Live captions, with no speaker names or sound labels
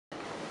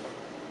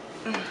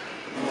Hey,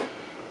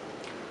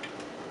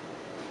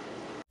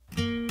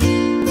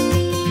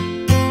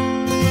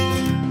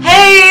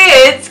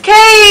 it's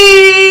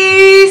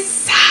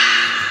Case!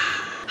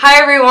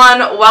 Hi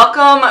everyone,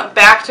 welcome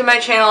back to my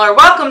channel, or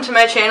welcome to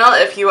my channel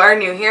if you are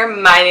new here.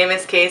 My name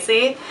is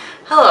Casey.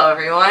 Hello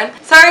everyone.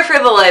 Sorry for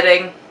the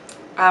lighting.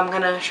 I'm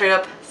gonna straight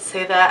up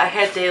say that I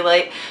had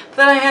daylight, but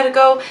then I had to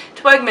go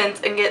to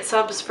Wegmans and get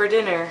subs for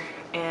dinner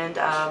and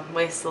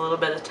waste a little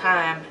bit of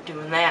time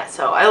doing that.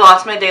 So I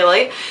lost my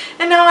daylight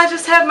and now I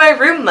just have my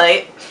room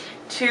light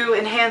to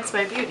enhance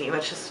my beauty,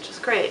 which is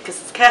just great because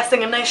it's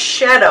casting a nice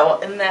shadow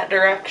in that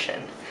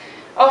direction.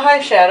 Oh,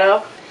 hi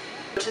shadow.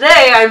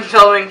 Today I'm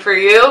filming for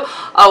you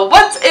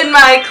what's in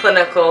my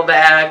clinical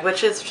bag,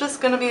 which is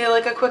just going to be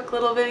like a quick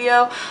little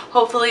video,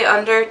 hopefully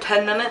under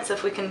 10 minutes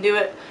if we can do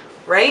it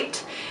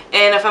right.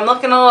 And if I'm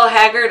looking a little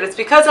haggard, it's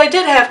because I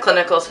did have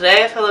clinical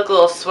today. If I look a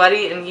little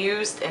sweaty and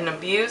used and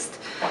abused,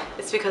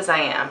 it's because I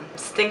am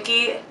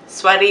stinky,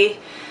 sweaty,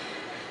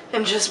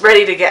 and just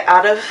ready to get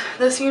out of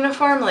this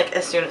uniform like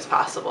as soon as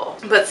possible.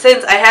 But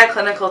since I had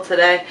clinical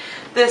today,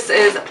 this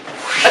is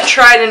a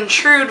tried and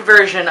true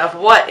version of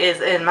what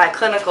is in my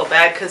clinical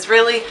bag, because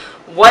really,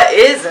 what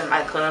is in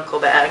my clinical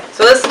bag?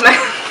 So this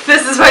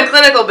is my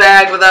clinical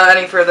bag. Without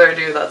any further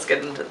ado, let's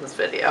get into this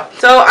video.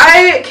 So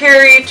I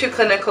carry to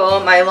clinical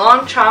my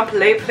Longchamp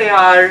Les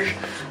Plages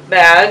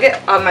bag.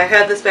 I've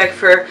had this bag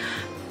for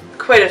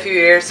quite a few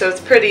years, so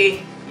it's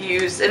pretty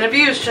used and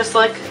abused just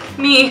like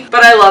me,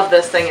 but I love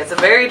this thing. It's a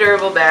very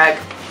durable bag.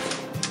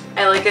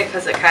 I like it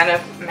because it kind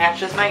of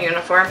matches my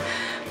uniform.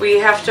 We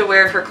have to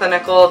wear for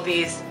clinical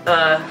these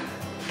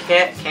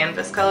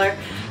canvas color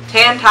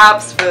tan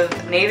tops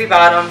with navy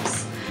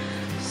bottoms,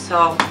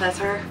 so that's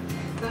our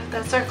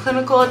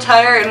clinical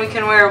attire, and we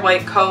can wear a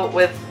white coat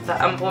with the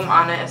emblem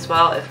on it as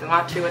well if we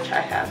want to, which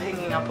I have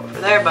hanging up over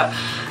there, but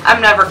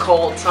I'm never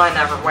cold so I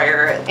never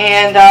wear it.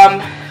 And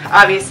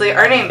obviously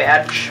our name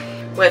badge,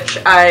 which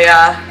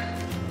I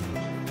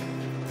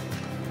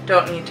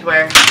don't need to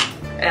wear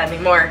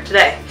anymore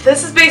today.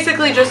 This is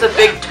basically just a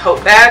big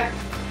tote bag.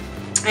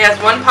 It has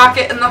one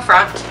pocket in the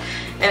front,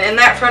 and in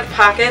that front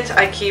pocket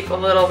I keep a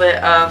little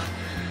bit of,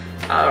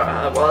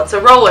 well, it's a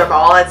roller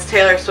ball. It's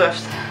Taylor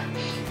Swift's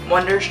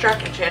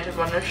Wonderstruck, Enchanted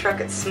Wonderstruck.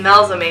 It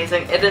smells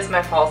amazing. It is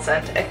my fall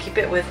scent. I keep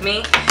it with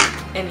me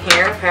in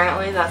here.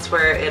 Apparently that's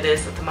where it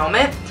is at the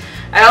moment.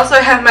 I also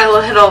have my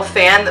little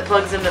fan that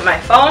plugs into my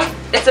phone.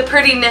 It's a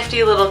pretty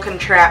nifty little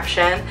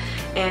contraption,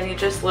 and you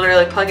just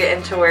literally plug it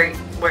into where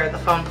the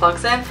phone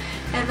plugs in,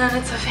 and then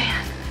it's a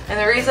fan. And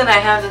the reason I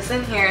have this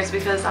in here is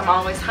because I'm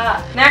always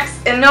hot.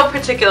 Next, in no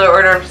particular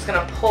order, I'm just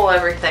gonna pull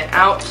everything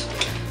out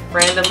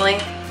randomly.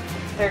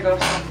 There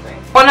goes something.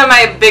 One of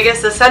my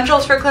biggest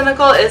essentials for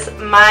clinical is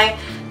my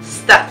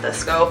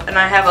stethoscope, and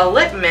I have a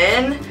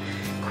Littmann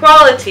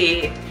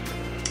quality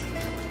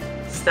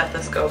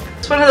stethoscope.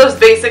 It's one of those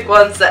basic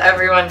ones that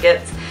everyone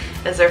gets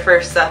as their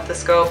first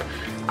stethoscope.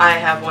 I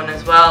have one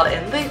as well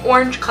in the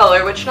orange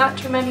color, which not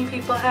too many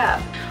people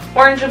have.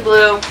 Orange and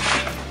blue.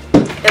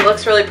 It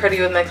looks really pretty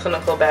with my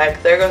clinical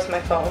bag. There goes my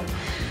phone.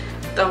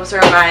 Those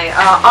are my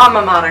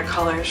alma mater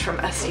colors from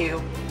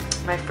SU,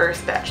 my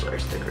first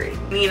bachelor's degree.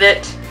 Need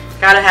it,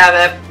 gotta have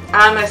it.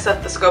 On my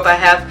stethoscope I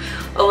have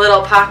a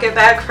little pocket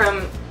bag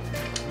from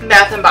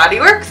Bath and Body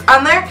Works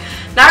on there.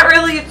 Not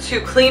really to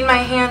clean my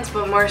hands,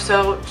 but more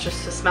so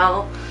just to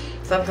smell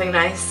something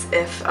nice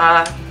if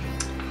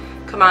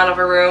come out of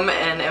a room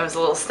and it was a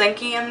little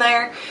stinky in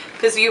there,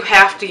 because you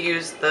have to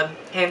use the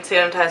hand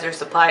sanitizer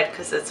supplied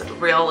because it's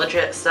real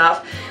legit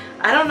stuff.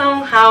 I don't know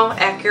how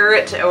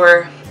accurate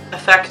or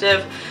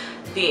effective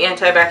the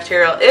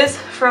antibacterial is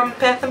from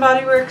Bath and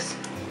Body Works,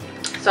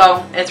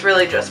 so it's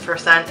really just for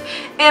scent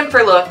and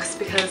for looks,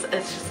 because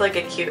it's just like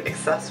a cute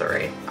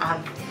accessory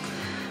on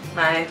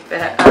my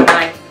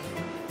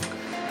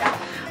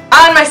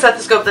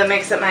stethoscope that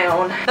makes it my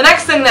own. The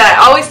next thing that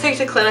I always take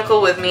to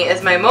clinical with me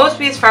is my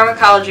Mosby's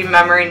Pharmacology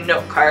Memory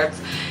Note Cards.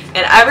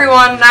 And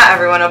everyone, not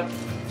everyone, a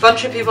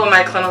bunch of people in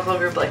my clinical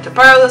group like to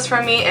borrow this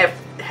from me. It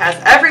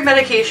has every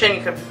medication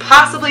you could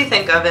possibly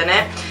think of in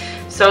it.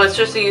 So it's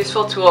just a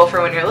useful tool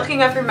for when you're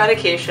looking up your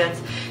medications.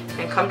 You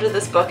can come to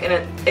this book,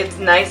 and it's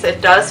nice.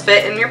 It does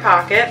fit in your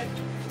pocket.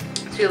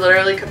 So you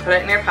literally could put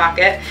it in your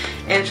pocket.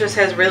 And it just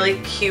has really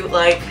cute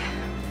like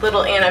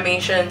little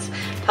animations to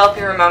help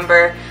you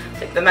remember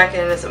like the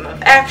mechanism of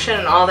action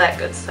and all that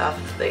good stuff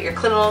that your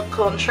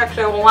clinical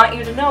instructor will want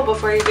you to know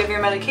before you give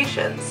your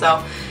medication.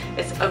 So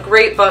it's a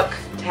great book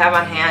to have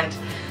on hand,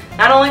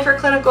 not only for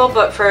clinical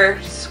but for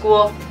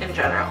school in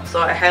general. So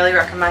I highly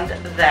recommend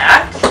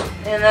that.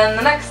 And then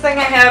the next thing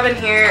I have in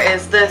here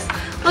is this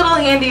little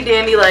handy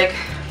dandy like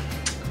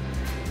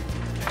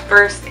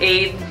first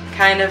aid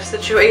kind of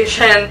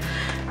situation.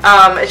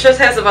 It just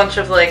has a bunch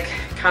of like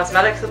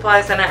cosmetic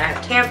supplies in it. I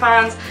have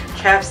tampons,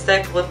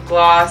 chapstick, lip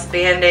gloss,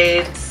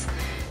 band-aids,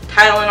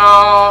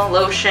 Tylenol,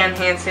 lotion,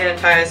 hand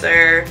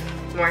sanitizer,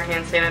 more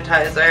hand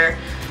sanitizer,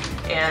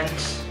 and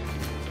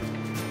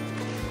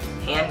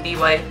handy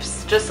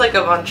wipes, just like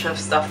a bunch of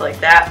stuff like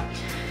that.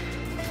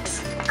 This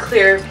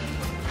clear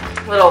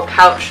little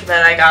pouch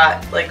that I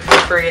got like for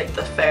free at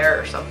the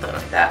fair or something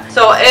like that.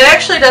 So it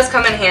actually does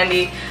come in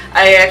handy.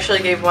 I actually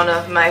gave one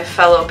of my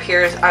fellow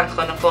peers on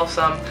clinical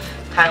some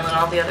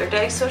Tylenol the other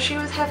day, so she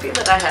was happy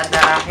that I had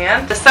that on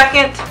hand. The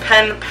second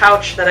pen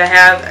pouch that I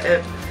have,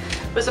 it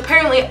was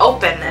apparently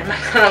open in my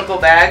clinical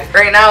bag.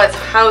 Right now it's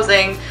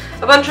housing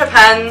a bunch of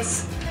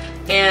pens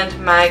and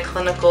my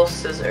clinical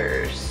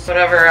scissors,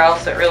 whatever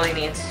else it really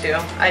needs to.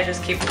 I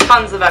just keep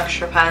tons of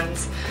extra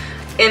pens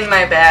in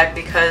my bag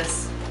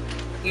because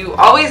you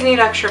always need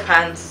extra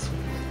pens,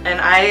 and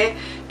I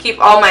keep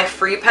all my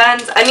free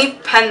pens. Any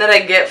pen that I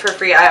get for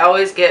free, I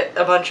always get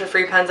a bunch of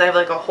free pens. I have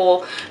like a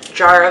whole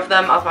jar of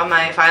them up on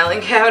my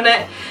filing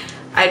cabinet.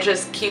 I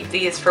just keep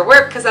these for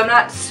work because I'm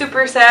not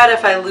super sad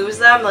if I lose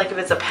them. Like if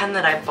it's a pen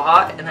that I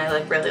bought and I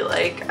like really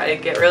like, I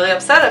get really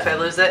upset if I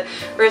lose it.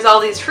 Whereas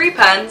all these free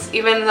pens,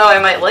 even though I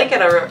might like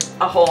it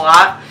a whole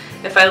lot,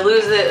 if I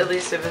lose it, at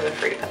least it was a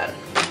free pen.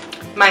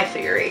 My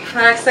theory.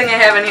 The next thing I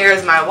have in here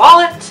is my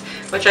wallet,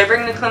 which I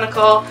bring to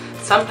clinical.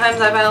 Sometimes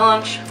I buy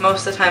lunch,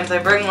 most of the times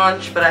I bring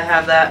lunch, but I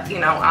have that, you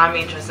know, on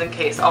me just in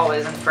case,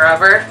 always and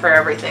forever, for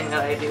everything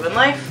that I do in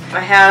life.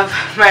 I have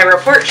my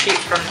report sheet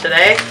from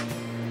today,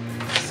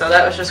 so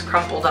that was just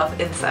crumpled up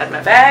inside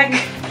my bag.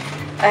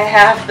 I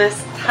have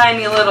this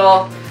tiny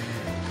little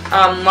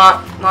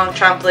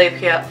Longchamp Les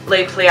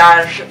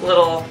Pliage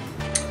little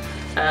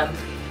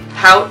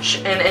pouch,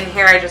 and in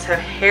here I just have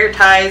hair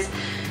ties,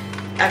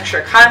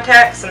 extra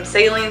contacts, some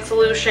saline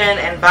solution,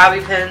 and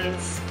bobby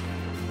pins,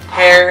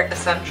 hair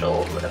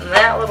essentials in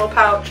that little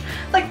pouch.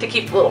 I like to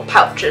keep little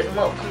pouches and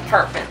little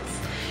compartments.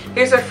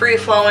 Here's a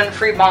free-flowing,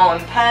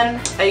 free-balling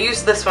pen. I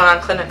used this one on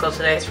clinical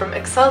today. It's from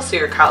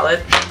Excelsior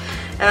College.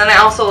 And then I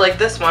also like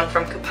this one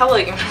from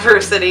Capella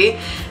University.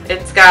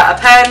 It's got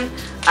a pen,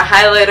 a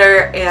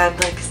highlighter, and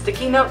like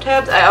sticky note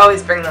tabs. I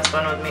always bring this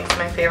one with me. It's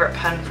my favorite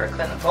pen for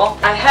clinical.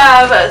 I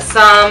have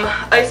some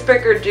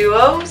Icebreaker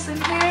Duos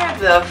in here.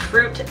 The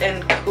Fruit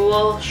and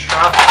Cool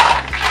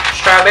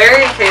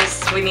Strawberry in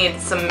case we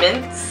need some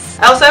mints.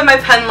 I also have my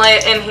pen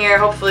light in here.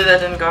 Hopefully that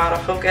didn't go out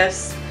of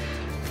focus.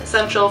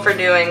 Essential for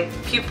doing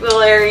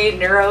pupillary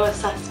neuro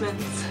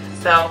assessments.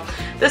 So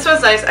this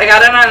was nice. I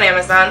got it on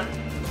Amazon.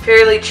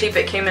 Fairly cheap.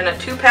 It came in a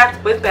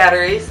 2-pack with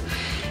batteries.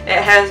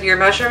 It has your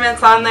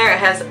measurements on there. It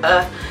has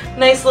a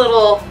nice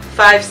little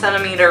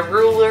 5-centimeter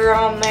ruler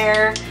on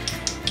there.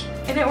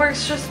 And it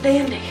works just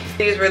dandy.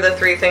 These were the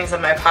 3 things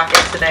in my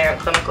pocket today on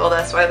clinical.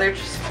 That's why they're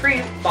just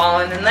free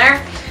falling in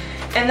there.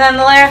 And then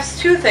the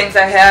last 2 things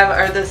I have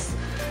are this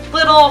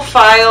little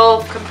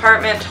file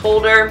compartment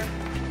holder.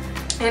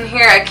 In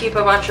here I keep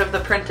a bunch of the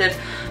printed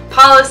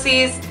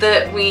policies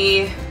that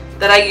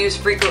I use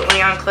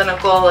frequently on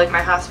clinical, like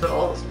my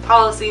hospital's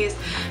policies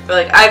for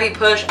like IV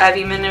push,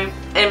 IV mini,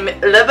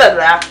 and blah, blah,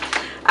 blah.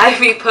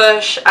 IV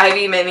push,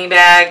 IV mini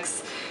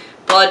bags,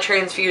 blood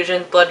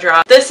transfusions, blood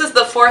draw. This is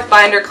the 4th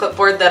binder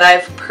clipboard that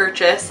I've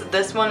purchased.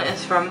 This one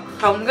is from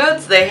Home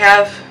Goods. They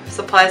have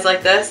supplies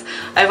like this.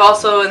 I've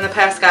also in the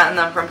past gotten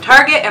them from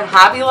Target and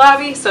Hobby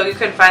Lobby, so you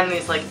can find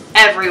these like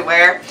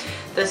everywhere.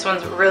 This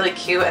one's really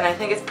cute, and I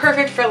think it's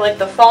perfect for like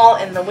the fall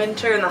and the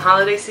winter and the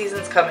holiday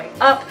seasons coming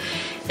up.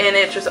 And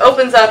it just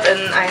opens up, and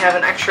I have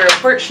an extra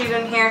report sheet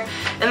in here.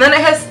 And then it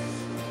has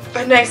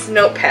a nice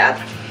notepad,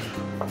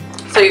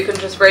 so you can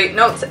just write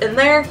notes in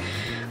there.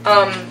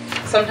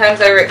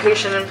 Sometimes I write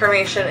patient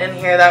information in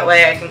here, that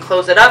way I can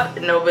close it up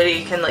and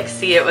nobody can like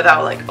see it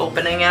without like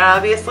opening it,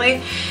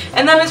 obviously.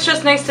 And then it's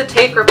just nice to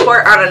take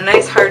report on a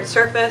nice hard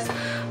surface.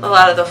 A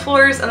lot of the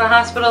floors in the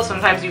hospital,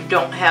 sometimes you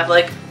don't have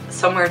like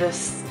somewhere to,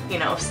 you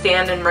know,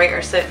 stand and write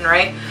or sit and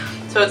write.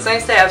 So it's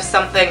nice to have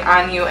something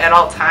on you at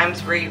all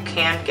times where you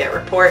can get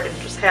report and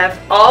just have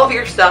all of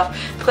your stuff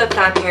clipped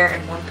on here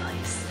in one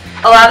place.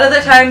 A lot of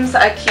the times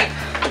I keep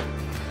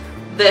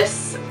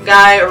this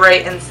guy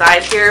right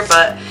inside here,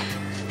 but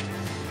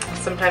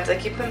sometimes I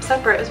keep them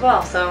separate as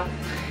well. So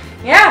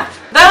yeah,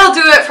 that'll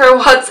do it for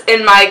what's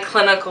in my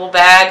clinical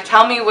bag.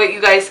 Tell me what you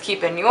guys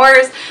keep in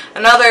yours.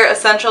 Another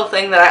essential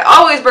thing that I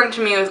always bring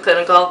to me with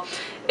clinical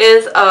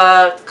is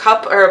a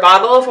cup or a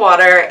bottle of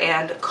water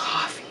and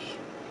coffee.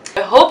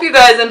 I hope you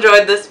guys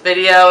enjoyed this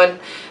video and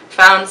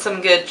found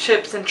some good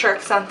tips and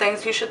tricks on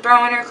things you should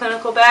throw in your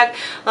clinical bag.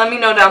 Let me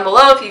know down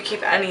below if you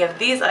keep any of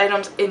these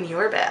items in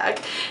your bag.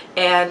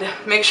 And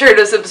make sure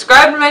to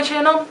subscribe to my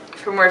channel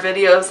for more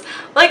videos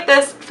like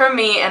this from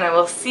me, and I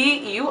will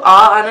see you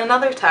all on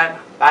another time.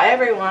 Bye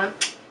everyone.